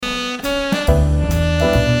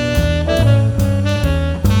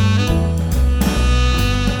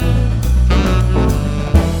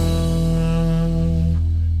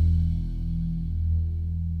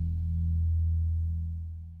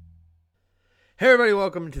Hey everybody,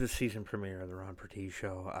 welcome to the season premiere of the Ron Pertee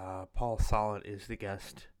Show. Paul Solet is the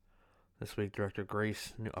guest this week. Director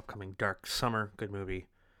Grace, new upcoming Dark Summer, good movie.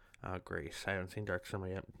 Grace, I haven't seen Dark Summer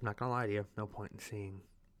yet. I'm not gonna lie to you, no point in seeing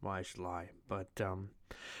why I should lie. But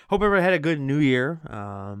hope everybody had a good New Year.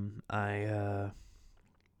 I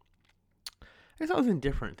guess I was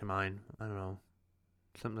indifferent to mine. I don't know,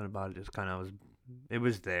 something about it just kind of was. It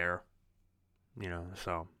was there,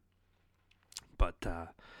 So, but.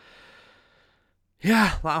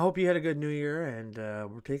 Yeah, well, I hope you had a good New Year, and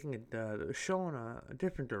we're taking the show in a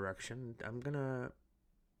different direction. I'm going to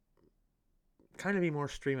kind of be more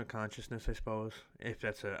stream of consciousness, I suppose, if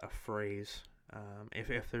that's a phrase.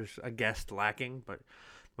 If there's a guest lacking, but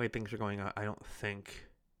the way things are going, I don't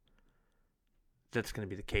think that's going to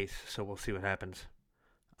be the case, so we'll see what happens.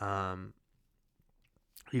 You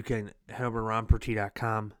can head over to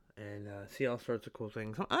ronpertee.com and see all sorts of cool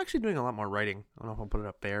things. I'm actually doing a lot more writing. I don't know if I'll put it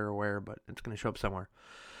up there or where, but it's going to show up somewhere.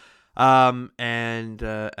 And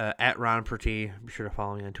at Ron Pertee, be sure to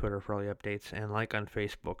follow me on Twitter for all the updates, and like on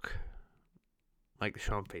Facebook. Like the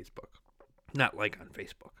show on Facebook. Not like on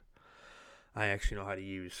Facebook. I actually know how to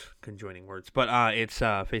use conjoining words. But it's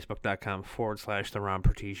facebook.com/The Ron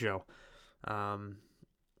Pertee Show.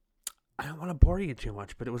 I don't want to bore you too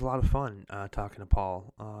much, but it was a lot of fun talking to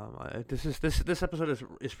Paul. This episode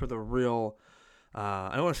is for the real.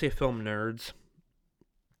 I don't want to say film nerds,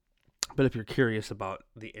 but if you're curious about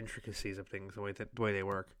the intricacies of things, the way they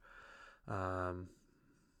work,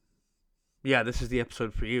 this is the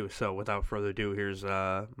episode for you. So without further ado, here's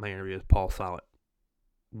my interview with Paul Solet.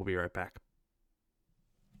 We'll be right back.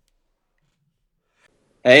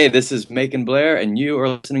 Hey, this is Macon Blair, and you are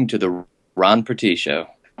listening to the Ron Pertee Show.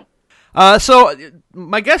 So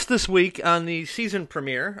my guest this week on the season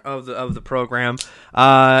premiere of the program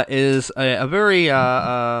is a very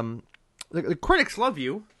the critics love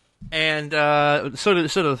you, and so do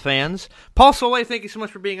the fans. Paul Solet, thank you so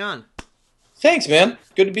much for being on. Thanks, man.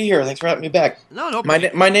 Good to be here. Thanks for having me back. No.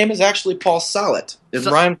 My name is actually Paul Solet. It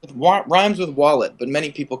rhymes with wallet, but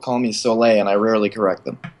many people call me Solet, and I rarely correct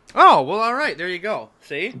them. Oh, well, all right. There you go.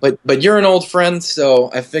 See? But you're an old friend,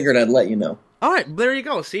 so I figured I'd let you know. All right, there you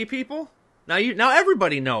go. See, people? Now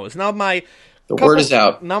everybody knows. Now word is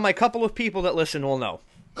out. Now my couple of people that listen will know.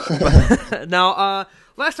 Now,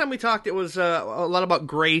 last time we talked, it was a lot about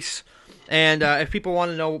Grace, and if people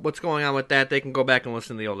want to know what's going on with that, they can go back and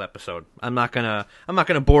listen to the old episode. I'm not gonna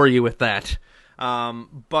bore you with that.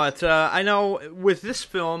 But I know with this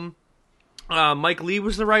film, Mike Lee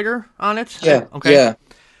was the writer on it. Yeah. Okay. Yeah.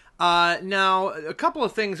 Now, a couple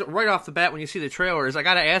of things right off the bat when you see the trailer is I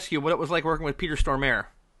got to ask you what it was like working with Peter Stormare.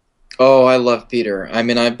 Oh, I love Peter. I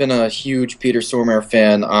mean, I've been a huge Peter Stormare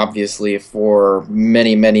fan, obviously, for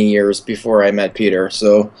many, many years before I met Peter.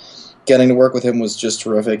 So getting to work with him was just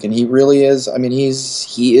terrific, and he really is. I mean,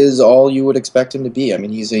 he is all you would expect him to be. I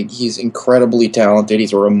mean, he's incredibly talented.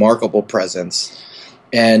 He's a remarkable presence,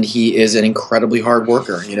 and he is an incredibly hard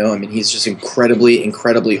worker. I mean, he's just incredibly,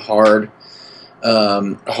 incredibly hard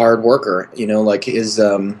worker. Like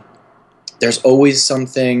there's always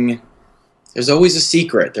something. There's always a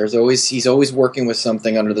secret. He's always working with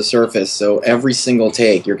something under the surface. So every single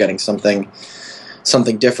take, you're getting something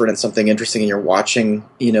different and something interesting, and you're watching,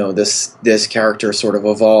 this character sort of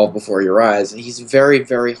evolve before your eyes. And he's very,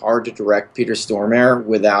 very hard to direct, Peter Stormare,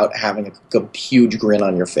 without having a huge grin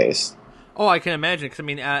on your face. Oh, I can imagine. Because I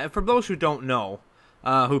mean, for those who don't know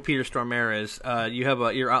who Peter Stormare is,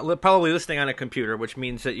 you're probably listening on a computer, which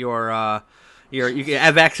means that you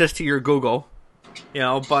have access to your Google.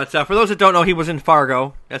 But for those that don't know, he was in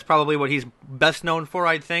Fargo. That's probably what he's best known for,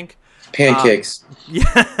 I'd think. Pancakes.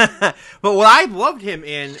 Yeah. But what I loved him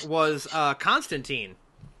in was Constantine.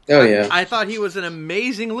 Oh, yeah. I thought he was an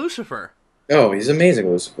amazing Lucifer. Oh, he's amazing,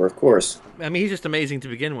 Lucifer, of course. I mean, he's just amazing to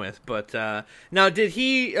begin with. But now, did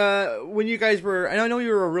he, when you guys were, I know you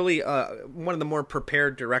were really one of the more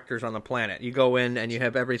prepared directors on the planet. You go in and you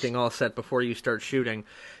have everything all set before you start shooting.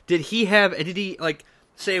 Did he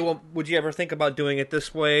say, well, would you ever think about doing it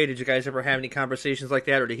this way? Did you guys ever have any conversations like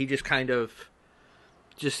that, or did he just kind of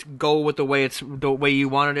just go with the way you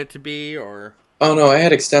wanted it to be, or? Oh no, I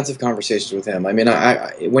had extensive conversations with him. I mean,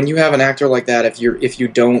 I when you have an actor like that, if you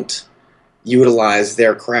don't utilize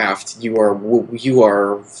their craft, you are.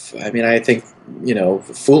 I mean, I think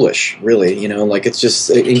foolish, really. Like it's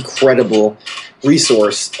just an incredible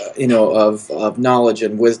resource, of knowledge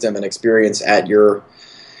and wisdom and experience at your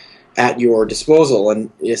disposal.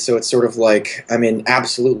 And so it's sort of like, I mean,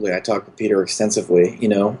 absolutely, I talked with Peter extensively,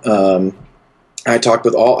 I talked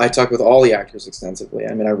with all the actors extensively.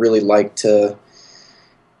 I mean, I really like to,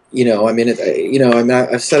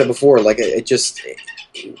 I've said it before, like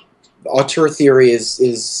auteur theory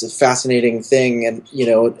is a fascinating thing, and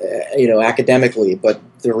academically, but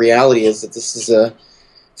the reality is that this is a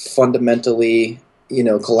fundamentally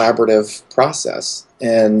collaborative process,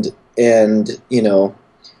 and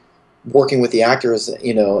working with the actors,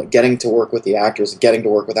 getting to work with the actors, getting to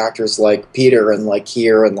work with actors like Peter and like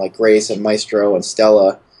Keir and like Grace and Maestro and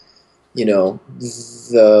Stella,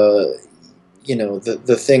 the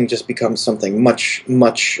thing just becomes something much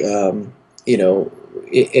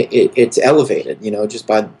it's elevated, just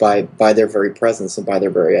by their very presence and by their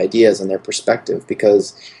very ideas and their perspective,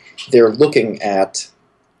 because they're looking at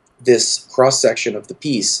this cross section of the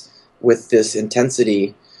piece with this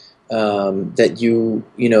intensity that you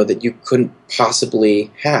couldn't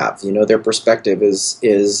possibly have. Their perspective is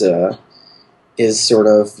sort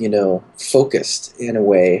of focused in a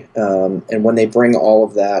way, and when they bring all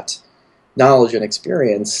of that knowledge and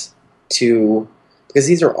experience to, because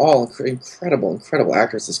these are all incredible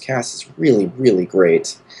actors. This cast is really, really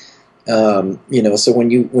great. So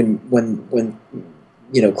when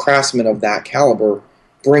craftsmen of that caliber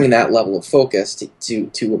bring that level of focus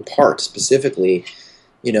to a part specifically,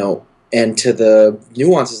 and to the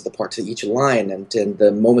nuances of the part, to each line, and to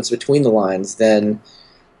the moments between the lines, then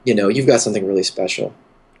you've got something really special.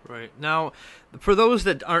 Right. Now, for those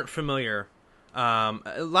that aren't familiar, a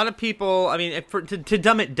lot of people, I mean, to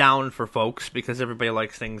dumb it down for folks, because everybody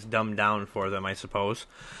likes things dumbed down for them, I suppose.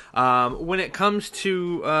 When it comes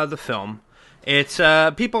to the film, it's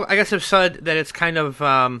people, I guess, have said that it's kind of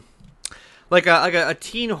like a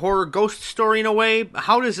teen horror ghost story in a way.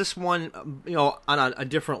 How does this one, on a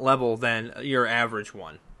different level than your average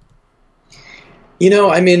one?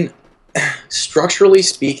 I mean, structurally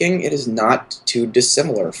speaking, it is not too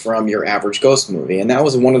dissimilar from your average ghost movie, and that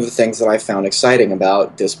was one of the things that I found exciting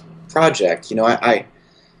about this project. I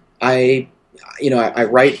write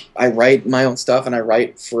my own stuff, and I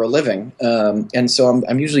write for a living, and so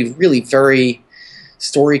I'm usually really very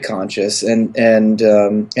story conscious and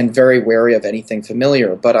very wary of anything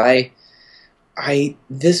familiar. But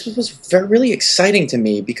this was really exciting to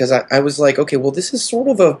me, because I was like, okay, well, this is sort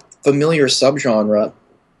of a familiar subgenre.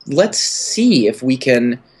 Let's see if we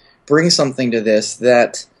can bring something to this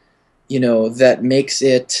that that makes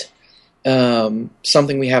it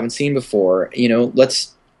something we haven't seen before.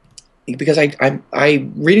 Because I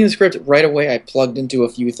reading the script right away, I plugged into a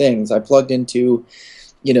few things. I plugged into,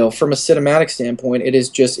 from a cinematic standpoint, it is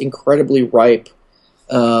just incredibly ripe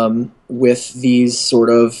with these sort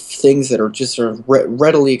of things that are just sort of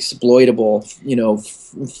readily exploitable,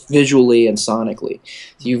 visually and sonically.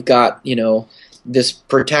 So you've got, this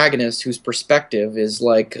protagonist whose perspective is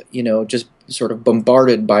like, just sort of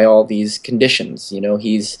bombarded by all these conditions.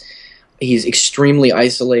 He's extremely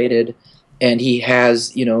isolated, and he has,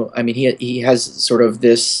 he has sort of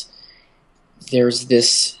this, there's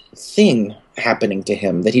this thing happening to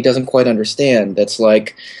him that he doesn't quite understand. That's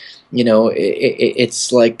like,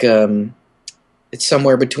 it's like, it's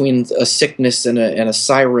somewhere between a sickness and a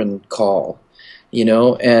siren call,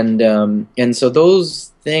 and so those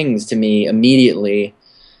things to me immediately,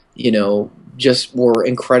 just were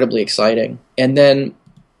incredibly exciting. And then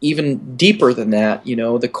even deeper than that,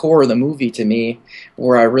 the core of the movie to me,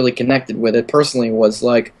 where I really connected with it personally, was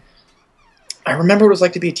like, I remember what it was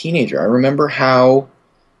like to be a teenager. I remember how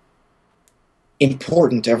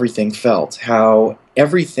important everything felt, how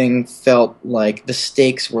everything felt like the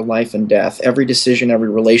stakes were life and death. Every decision, every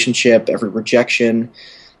relationship, every rejection,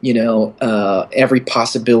 every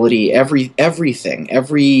possibility, everything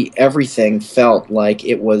felt like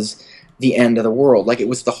it was the end of the world, like it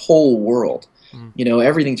was the whole world.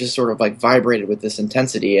 Everything just sort of like vibrated with this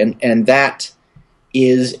intensity, and that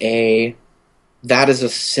is a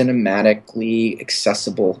cinematically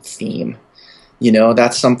accessible theme.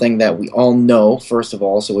 That's something that we all know, first of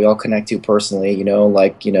all, so we all connect to personally.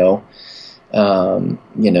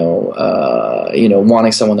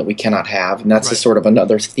 Wanting someone that we cannot have, and that's right. a sort of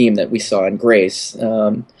another theme that we saw in Grace,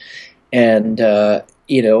 and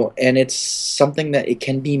it's something that it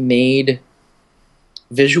can be made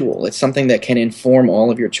visual. It's something that can inform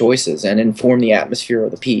all of your choices and inform the atmosphere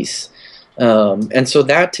of the piece, and so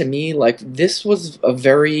that to me, like, this was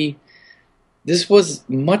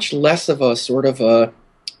much less of a sort of a,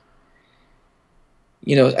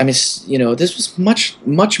 this was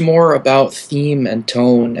much more about theme and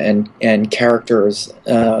tone and characters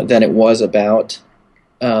than it was about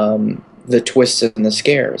the twists and the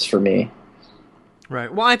scares for me.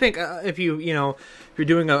 Right. Well, I think if you're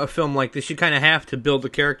doing a film like this, you kind of have to build the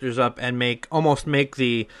characters up and make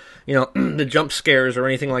the the jump scares or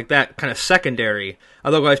anything like that kind of secondary.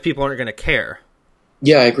 Otherwise, people aren't going to care.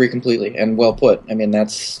 Yeah, I agree completely, and well put. I mean,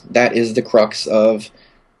 that is the crux of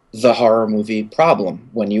the horror movie problem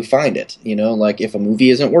when you find it. You know, like if a movie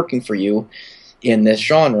isn't working for you in this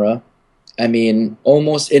genre, I mean,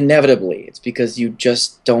 almost inevitably, it's because you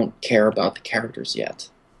just don't care about the characters yet.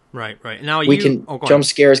 Right, right. Now Go jump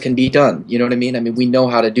scares can be done. You know what I mean? I mean, we know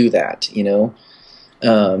how to do that. You know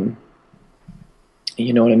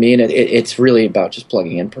what I mean? It's really about just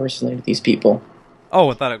plugging in personally with these people. Oh,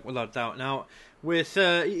 without a doubt. Now, with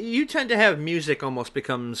you tend to have music almost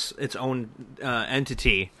becomes its own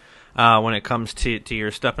entity when it comes to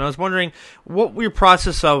your stuff. And I was wondering what your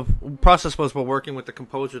process was while working with the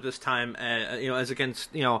composer this time. As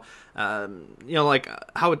against like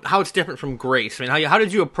how it's different from Grace. I mean, how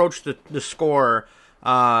did you approach the score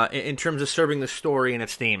in terms of serving the story and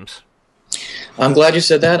its themes? I'm glad you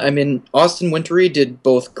said that. I mean, Austin Wintory did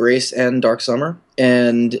both Grace and Dark Summer,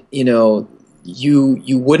 and you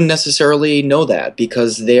wouldn't necessarily know that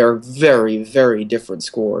because they are very, very different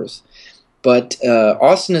scores. But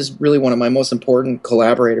Austin is really one of my most important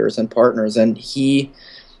collaborators and partners, and he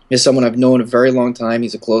is someone I've known a very long time.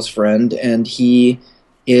 He's a close friend, and he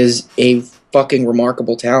is a fucking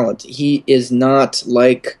remarkable talent. He is not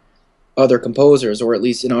like other composers, or at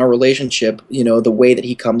least in our relationship, the way that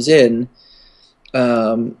he comes in.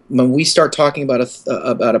 When we start talking about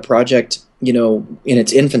a project, in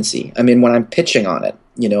its infancy, I mean, when I'm pitching on it,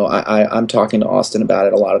 I'm talking to Austin about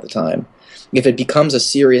it a lot of the time. If it becomes a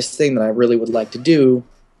serious thing that I really would like to do,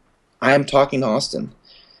 I am talking to Austin.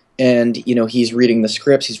 And, he's reading the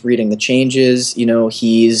scripts, he's reading the changes,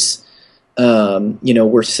 he's,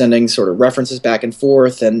 we're sending sort of references back and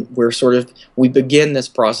forth, and we begin this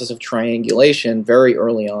process of triangulation very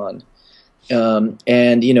early on.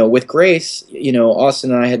 With Grace,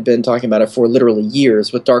 Austin and I had been talking about it for literally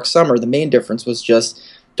years. With Dark Summer, the main difference was just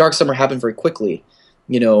Dark Summer happened very quickly.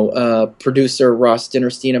 Producer Ross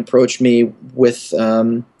Dinnerstein approached me with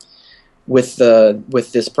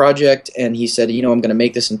this project, and he said, I'm going to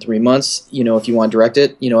make this in 3 months. If you want to direct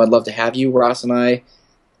it, I'd love to have you. Ross is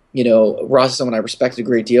someone I respected a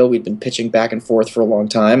great deal. We'd been pitching back and forth for a long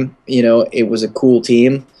time. It was a cool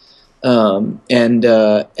team. So,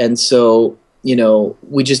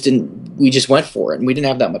 we just went for it, and we didn't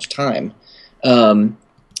have that much time.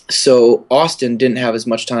 So Austin didn't have as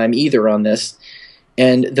much time either on this.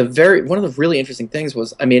 And one of the really interesting things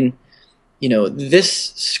was, I mean,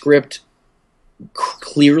 this script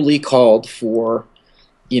clearly called for,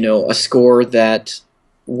 a score that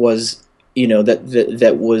was,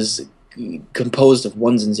 that was composed of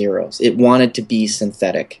ones and zeros. It wanted to be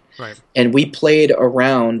synthetic. Right. And we played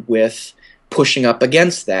around with pushing up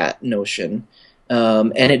against that notion,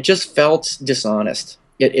 and it just felt dishonest.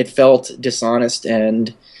 It felt dishonest,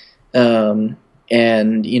 and I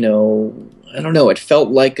don't know. It felt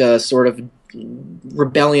like a sort of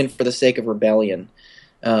rebellion for the sake of rebellion.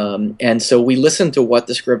 And so we listened to what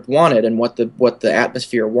the script wanted and what the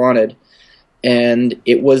atmosphere wanted, and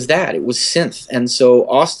it was that. It was synth. And so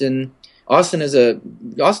Austin's a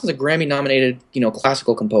Grammy-nominated,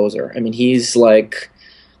 classical composer. I mean,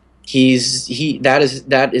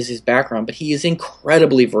 that is his background, but he is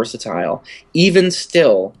incredibly versatile. Even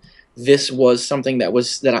still, this was something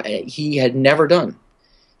he had never done.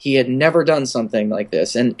 He had never done something like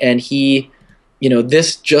this, and he,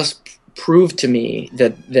 this just proved to me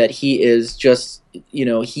that he is just,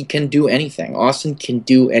 he can do anything. Austin can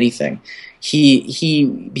do anything. He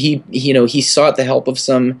sought the help of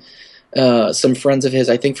some friends of his,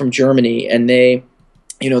 I think from Germany, and they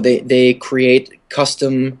create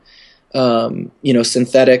custom,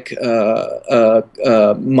 synthetic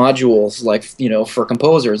modules, like, for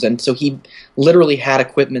composers. And so he literally had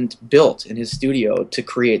equipment built in his studio to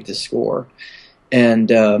create this score. And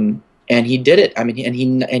he did it. I mean,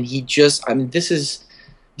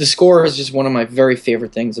 the score is just one of my very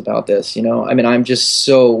favorite things about this, I mean, I'm just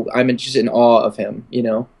in awe of him,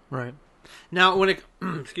 Right. Now, when it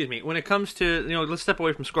comes to, let's step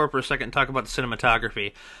away from score for a second and talk about the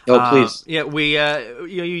cinematography. Oh, please. Yeah,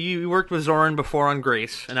 you worked with Zoran before on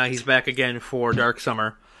Grace, and now he's back again for Dark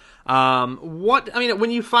Summer.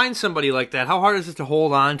 When you find somebody like that, how hard is it to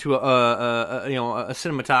hold on to a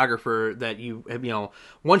cinematographer that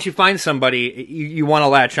once you find somebody, you want to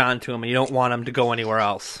latch on to him and you don't want him to go anywhere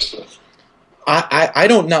else? I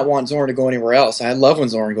don't not want Zoran to go anywhere else. I love when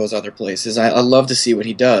Zoran goes other places. I love to see what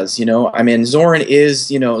he does. I mean, Zoran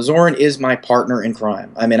is my partner in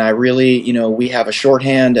crime. I mean, I really, we have a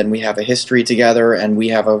shorthand and we have a history together and we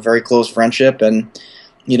have a very close friendship, and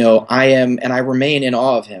I remain in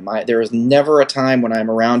awe of him. There is never a time when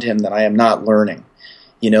I'm around him that I am not learning.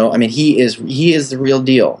 I mean, he is the real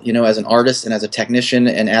deal. As an artist and as a technician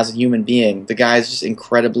and as a human being, the guy is just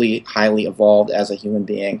incredibly highly evolved as a human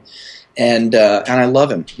being. and I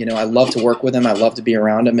love him. I love to work with him. I love to be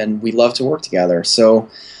around him, and we love to work together. So,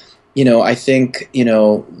 I think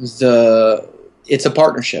it's a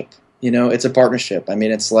partnership. It's a partnership. I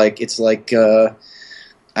mean, it's like the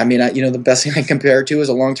best thing I compare it to is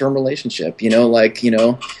a long-term relationship. You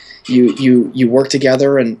work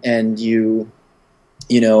together, and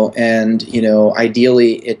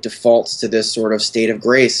ideally it defaults to this sort of state of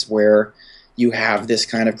grace where you have this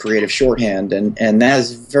kind of creative shorthand, and that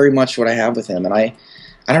is very much what I have with him. And I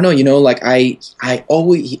don't know,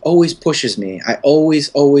 he always pushes me. I always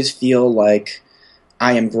feel like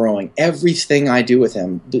I am growing. Everything I do with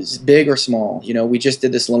him, big or small. We just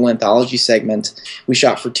did this little anthology segment. We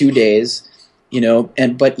shot for 2 days,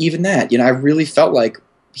 but even that, I really felt like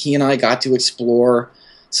he and I got to explore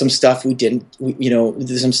some stuff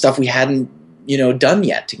some stuff we hadn't, done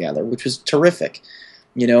yet together, which was terrific.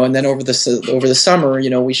 And then over the summer,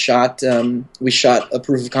 we shot a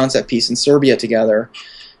proof of concept piece in Serbia together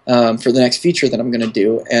for the next feature that I'm going to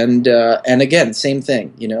do, and again, same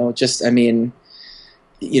thing. There's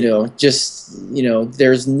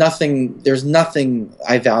nothing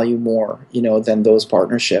I value more, than those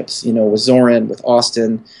partnerships. With Zoran, with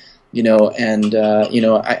Austin, and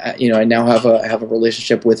I now have a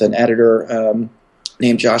relationship with an editor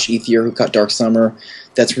named Josh Ethier, who cut Dark Summer.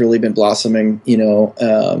 That's really been blossoming. I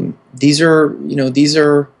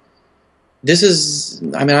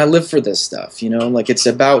live for this stuff. It's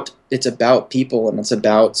about people, and it's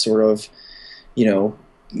about sort of,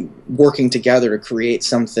 working together to create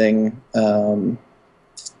something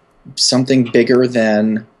bigger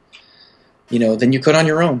than you could on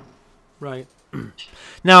your own. Right.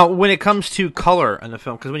 Now, when it comes to color in the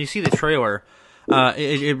film, because when you see the trailer,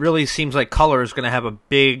 it really seems like color is going to have a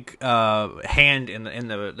big hand in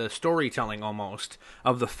the storytelling almost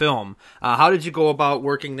of the film. How did you go about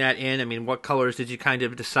working that in? I mean, what colors did you kind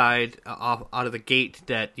of decide out of the gate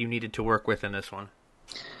that you needed to work with in this one?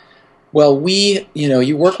 Well,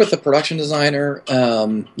 you work with the production designer,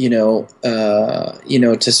 to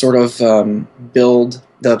sort of build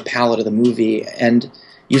the palette of the movie, and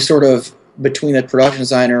you sort of, between the production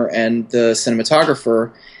designer and the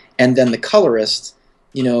cinematographer, and then the colorist,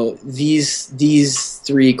 these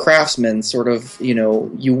three craftsmen sort of,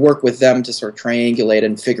 you work with them to sort of triangulate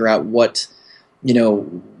and figure out what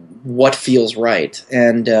feels right.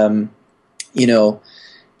 And,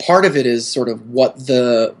 part of it is sort of what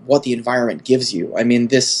the environment gives you. I mean,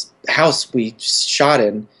 this house we shot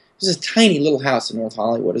in, it was a tiny little house in North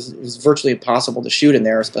Hollywood. It was virtually impossible to shoot in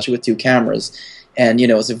there, especially with 2 cameras. And,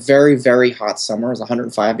 it was a very, very hot summer. It was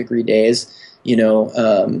 105-degree days. Your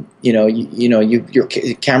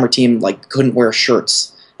camera team couldn't wear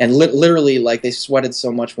shirts, and literally they sweated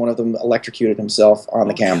so much one of them electrocuted himself on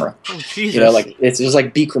the camera. Oh, Jesus. It was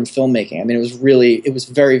like Bikram filmmaking. I mean, it was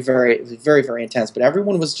very, very, very, very intense. But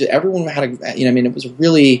everyone had it was a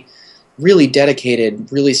really, really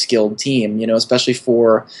dedicated, really skilled team. Especially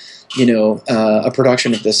for a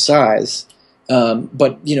production of this size.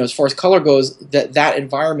 But as far as color goes, that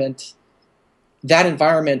environment,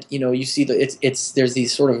 you see there's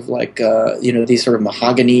these sort of these sort of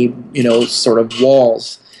mahogany, sort of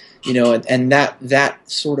walls, and that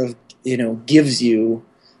sort of, gives you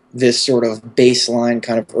this sort of baseline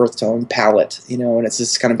kind of earth tone palette, and it's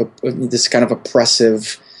this kind of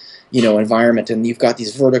oppressive, environment, and you've got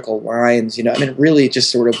these vertical lines, I mean, it really just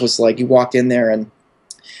sort of was like you walked in there, and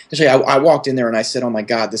actually I walked in there and I said, oh my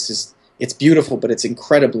God, it's beautiful, but it's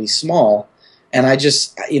incredibly small. And I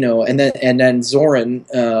just, and then Zoran,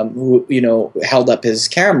 who, held up his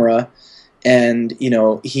camera, and,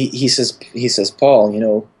 he says,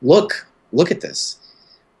 Paul, look at this,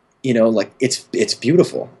 it's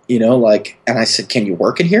beautiful, and I said, can you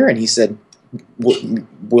work in here? And he said,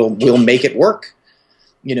 we'll make it work,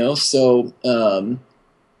 so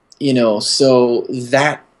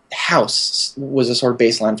that house was a sort of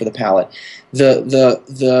baseline for the palette.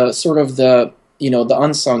 The sort of the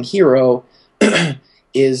unsung hero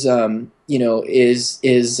is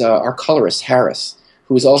our colorist Harris,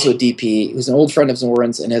 who is also a DP, who's an old friend of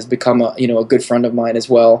Zoran's and has become a good friend of mine as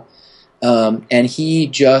well. And he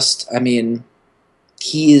is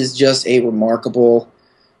just he's remarkable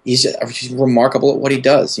at what he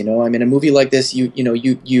does. I mean, a movie like this, we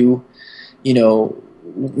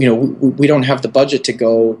don't have the budget to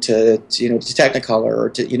go to Technicolor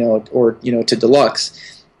or to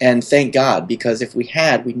Deluxe. And thank God, because if we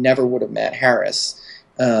had, we never would have met Harris.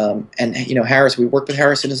 And Harris, we worked with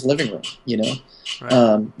Harris in his living room.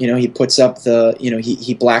 Right. He puts up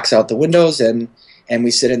he blacks out the windows, and we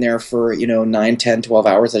sit in there for 9, 10, 12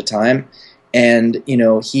 hours at a time. And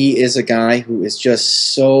he is a guy who is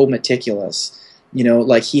just so meticulous You know,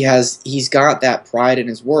 like he's got that pride in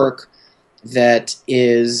his work that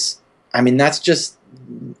is, I mean, that's the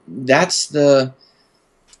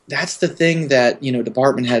thing that, you know,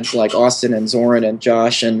 department heads like Austin and Zoran and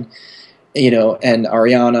Josh and, you know, and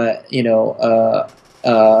Ariana,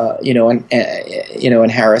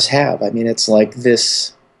 and Harris have. I mean, it's like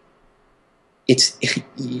this. It's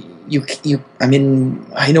I mean,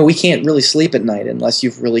 I know we can't really sleep at night unless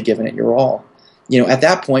you've really given it your all. You know, at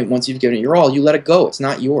that point, once you've given it your all, you let it go. It's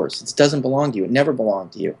not yours. It doesn't belong to you. It never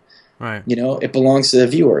belonged to you. Right. You know, it belongs to the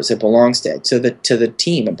viewers. It belongs to the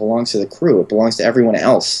team. It belongs to the crew. It belongs to everyone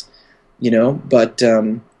else. You know, but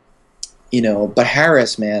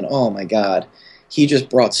Harris, man, oh my God, he just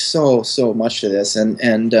brought so much to this,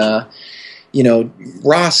 and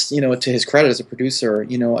Ross, you know, to his credit as a producer,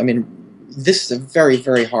 you know, I mean, this is a very,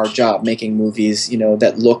 very hard job making movies, you know,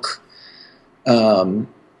 that look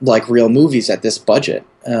like real movies at this budget.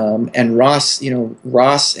 And Ross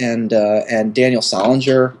and Daniel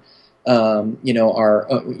Solinger,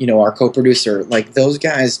 our co-producer, like those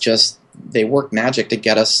guys they work magic to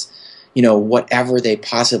get us, you know, whatever they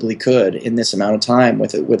possibly could in this amount of time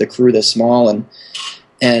with a crew this small.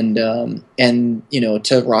 And you know,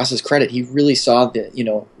 to Ross's credit, he really saw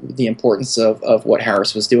the importance of what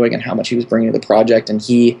Harris was doing and how much he was bringing to the project, and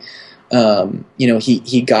he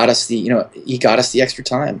got us the extra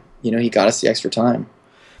time. You know, he got us the extra time.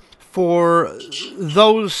 For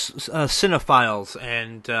those cinephiles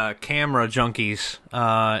and camera junkies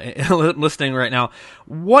listening right now,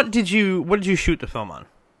 what did you shoot the film on?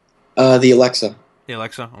 The Alexa. The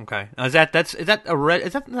Alexa. Okay. Is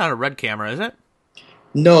that not a red camera? Is it?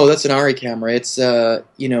 No, that's an Ari camera. It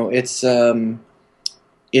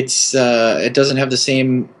doesn't have the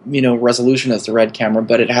same, you know, resolution as the red camera,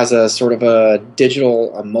 but it has a sort of a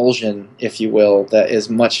digital emulsion, if you will, that is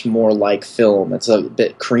much more like film. It's a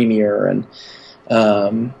bit creamier and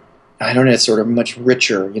I don't know, it's sort of much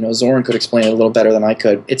richer. You know, Zoran could explain it a little better than I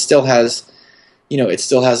could. It still has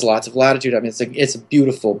lots of latitude. I mean, it's a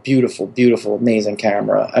beautiful, beautiful, beautiful, amazing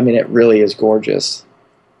camera. I mean, it really is gorgeous.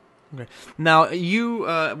 Okay. Now, you,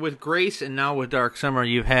 with Grace and now with Dark Summer,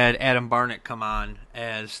 you've had Adam Barnick come on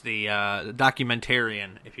as the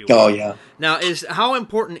documentarian, if you will. Oh, yeah. Now, how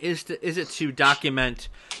important is it to document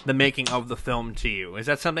the making of the film to you? Is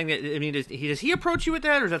that something that, I mean, does he approach you with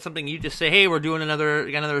that, or is that something you just say, hey, we're doing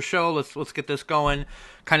another show, let's get this going,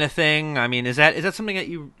 kind of thing? I mean, is that something that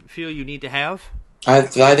you feel you need to have? I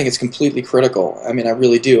think it's completely critical. I mean, I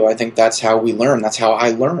really do. I think that's how we learn. That's how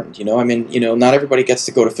I learned. You know, I mean, you know, not everybody gets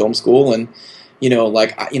to go to film school, and you know,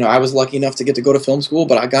 like, you know, I was lucky enough to get to go to film school.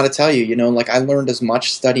 But I got to tell you, you know, like I learned as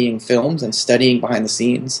much studying films and studying behind the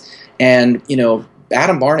scenes. And you know,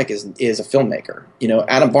 Adam Barnick is a filmmaker. You know,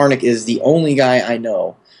 Adam Barnick is the only guy I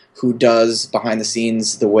know who does behind the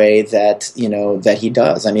scenes the way that, you know, that he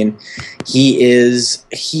does. I mean, he is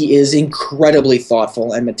incredibly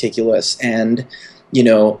thoughtful and meticulous, and you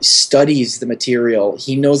know, studies the material.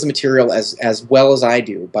 He knows the material as well as I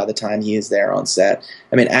do by the time he is there on set.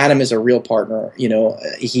 I mean, Adam is a real partner. You know,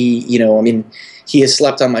 he has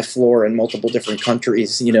slept on my floor in multiple different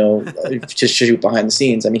countries, you know, to shoot behind the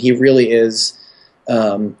scenes. I mean, he really is,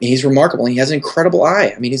 he's remarkable. He has an incredible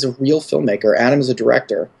eye. I mean, he's a real filmmaker. Adam is a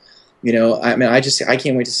director. You know, I mean, I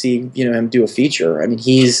can't wait to see, you know, him do a feature. I mean,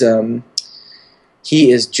 he is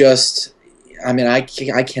just, I mean, I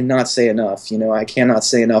cannot say enough. You know, I cannot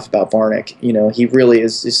say enough about Barnick. You know, he really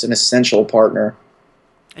is an essential partner.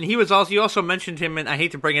 And he was also, you also mentioned him, and I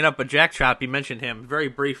hate to bring it up, but Jack Chop, you mentioned him very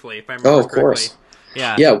briefly, if I remember correctly. Oh, of course.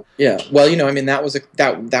 Yeah. Yeah. Well, you know, I mean, that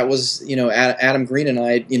was, you know, Adam Green and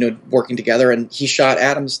I, you know, working together, and he shot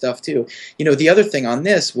Adam's stuff too. You know, the other thing on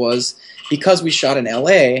this was, because we shot in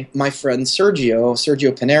L.A., my friend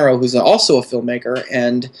Sergio Pinero, who's also a filmmaker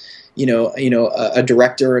and a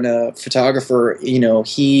director and a photographer, you know,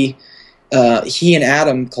 he and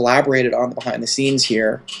Adam collaborated on the behind the scenes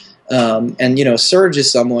here. And, you know, Serge is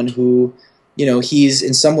someone who, you know, he's,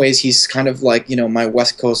 in some ways, he's kind of like, you know, my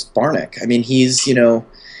West Coast Barnick. I mean, he's, you know,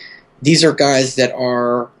 these are guys that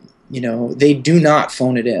are, you know, they do not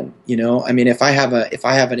phone it in, you know. I mean, if I have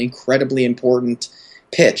an incredibly important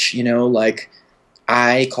pitch, you know, like,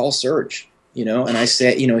 I call Serge, you know, and I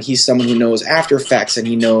say, you know, he's someone who knows After Effects, and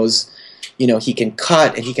he knows, you know, he can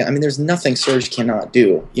cut, and he can, I mean, there's nothing Serge cannot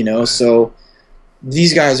do, you know. So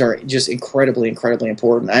these guys are just incredibly, incredibly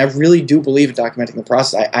important. I really do believe in documenting the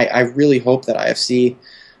process. I really hope that IFC,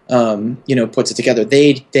 you know, puts it together.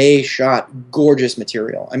 They shot gorgeous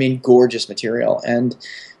material. I mean, gorgeous material. And,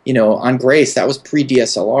 you know, on Grace, that was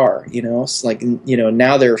pre-DSLR, you know. It's like, you know,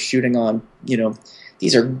 now they're shooting on, you know,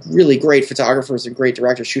 these are really great photographers and great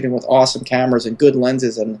directors shooting with awesome cameras and good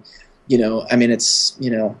lenses, and, I mean, it's,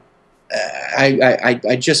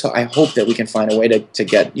 I hope that we can find a way to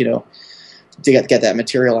get, get that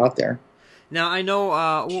material out there. Now, I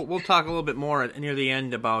know we'll talk a little bit more near the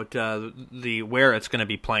end about the where it's going to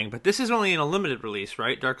be playing, but this is only in a limited release,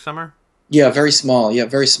 right? Dark Summer? Yeah, very small. Yeah,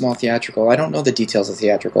 very small theatrical. I don't know the details of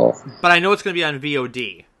theatrical. But I know it's going to be on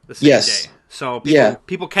VOD the same day. So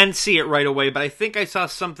people can see it right away, but I think I saw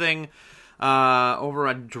something over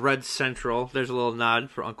on Dread Central. There's a little nod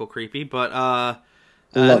for Uncle Creepy, but... I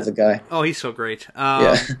love the guy. Oh, he's so great.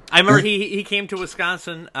 I remember he came to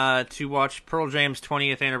Wisconsin to watch Pearl Jam's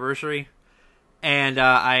 20th anniversary. And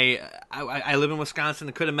I live in Wisconsin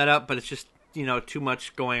and could have met up, but it's just, too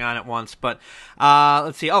much going on at once. But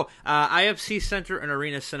let's see. IFC Center and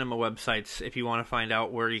Arena Cinema websites, if you want to find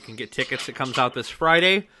out where you can get tickets. It comes out this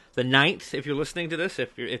Friday, the 9th, if you're listening to this.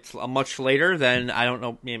 If it's much later, then I don't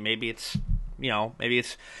know. Maybe it's made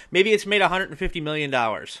 $150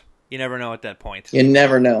 million. You never know at that point. You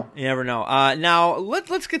never know. Now,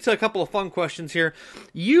 let's get to a couple of fun questions here.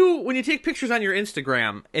 When you take pictures on your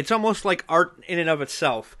Instagram, it's almost like art in and of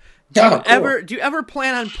itself. Do you ever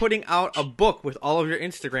plan on putting out a book with all of your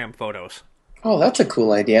Instagram photos? Oh, that's a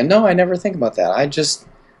cool idea. No, I never think about that. I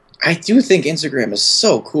do think Instagram is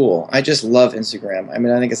so cool. I just love Instagram. I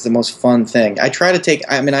mean, I think it's the most fun thing. I try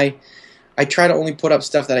to only put up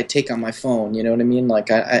stuff that I take on my phone. You know what I mean? Like,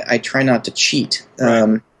 I try not to cheat.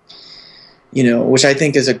 Right. Which I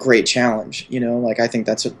think is a great challenge. Like, I think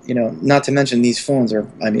that's, not to mention these phones are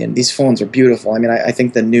beautiful. I mean, I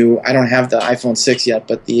think I don't have the iPhone 6 yet,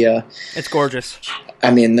 but it's gorgeous.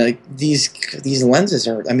 I mean, these lenses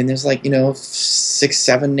are, I mean, there's like, 6,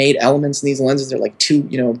 7, 8 elements in these lenses. They're like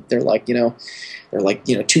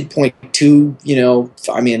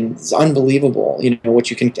 2.2, I mean, it's unbelievable,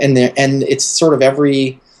 what you can, and it's sort of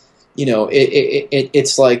every,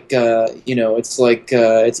 it's like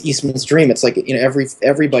it's Eastman's dream. It's like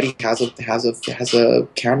everybody has a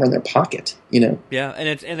camera in their pocket. Yeah,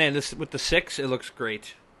 and then this with the 6, it looks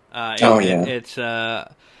great. It's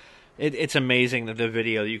amazing the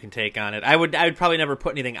video you can take on it. I would probably never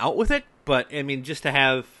put anything out with it, but I mean, just to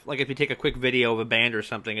have, like, if you take a quick video of a band or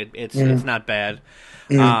something, it's not bad.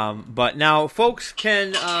 But now folks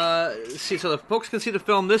can see the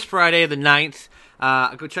film this Friday, the 9th.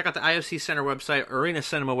 Go check out the IFC Center website, Arena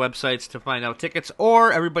Cinema websites to find out tickets,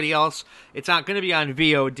 or everybody else. It's not going to be on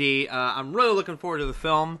VOD. I'm really looking forward to the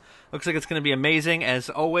film. Looks like it's going to be amazing, as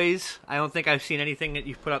always. I don't think I've seen anything that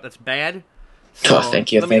you've put out that's bad. So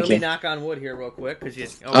thank you. Let me knock on wood here real quick.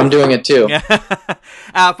 I'm doing it too.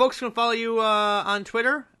 Folks can follow you on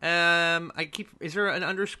Twitter. Is there an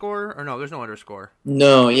underscore? Or no, there's no underscore.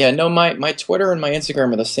 No, my Twitter and my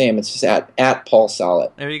Instagram are the same. It's just at Paul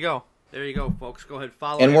Solet. There you go, folks. Go ahead,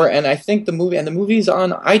 follow. And I think the movie's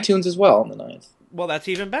on iTunes as well on the 9th. Well, that's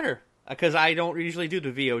even better, because I don't usually do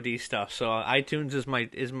the VOD stuff, so iTunes is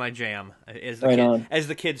my jam, as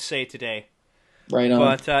the kids say today. Right on.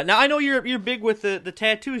 But now I know you're big with the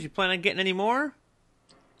tattoos. You plan on getting any more?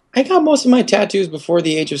 I got most of my tattoos before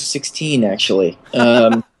the age of 16, actually.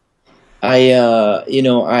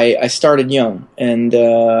 I started young, and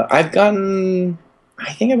I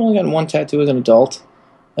think I've only gotten one tattoo as an adult.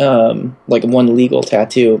 Like one legal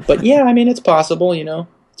tattoo. But yeah, I mean, it's possible,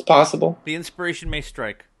 it's possible. The inspiration may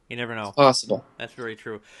strike. You never know. It's possible. That's very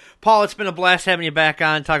true. Paul, it's been a blast having you back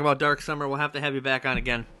on. Talk about Dark Summer. We'll have to have you back on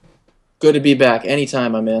again. Good to be back.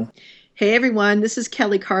 Anytime I'm in. Hey, everyone. This is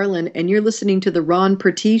Kelly Carlin, and you're listening to The Ron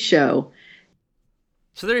Pertee Show.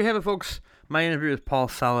 So there you have it, folks. My interview with Paul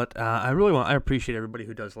Solet. I appreciate everybody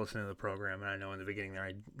who does listen to the program, and I know in the beginning there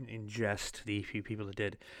I ingest the few people that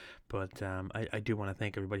did, but I do want to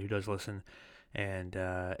thank everybody who does listen. And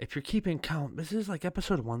if you're keeping count, this is like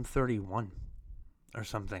episode 131 or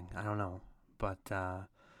something. I don't know, but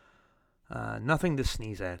nothing to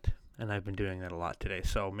sneeze at, and I've been doing that a lot today.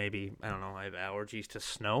 So maybe, I don't know, I have allergies to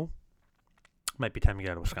snow. Might be time to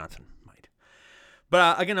get out of Wisconsin. Might.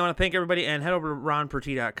 But again, I want to thank everybody, and head over to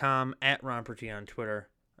ronpertee.com, at ronpertee on Twitter,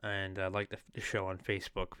 and like the show on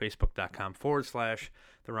Facebook,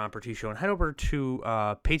 facebook.com/The Ron Pertee Show, and head over to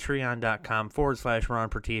patreon.com/Ron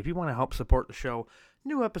Pertee if you want to help support the show.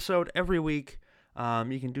 New episode every week.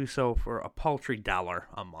 You can do so for a paltry $1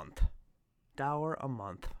 a month. $1 a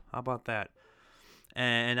month. How about that?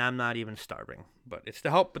 And I'm not even starving, but it's to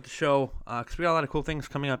help with the show, because we got a lot of cool things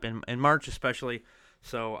coming up in March especially.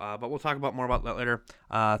 So, but we'll talk more about that later.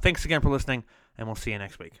 Thanks again for listening, and we'll see you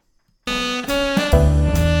next week.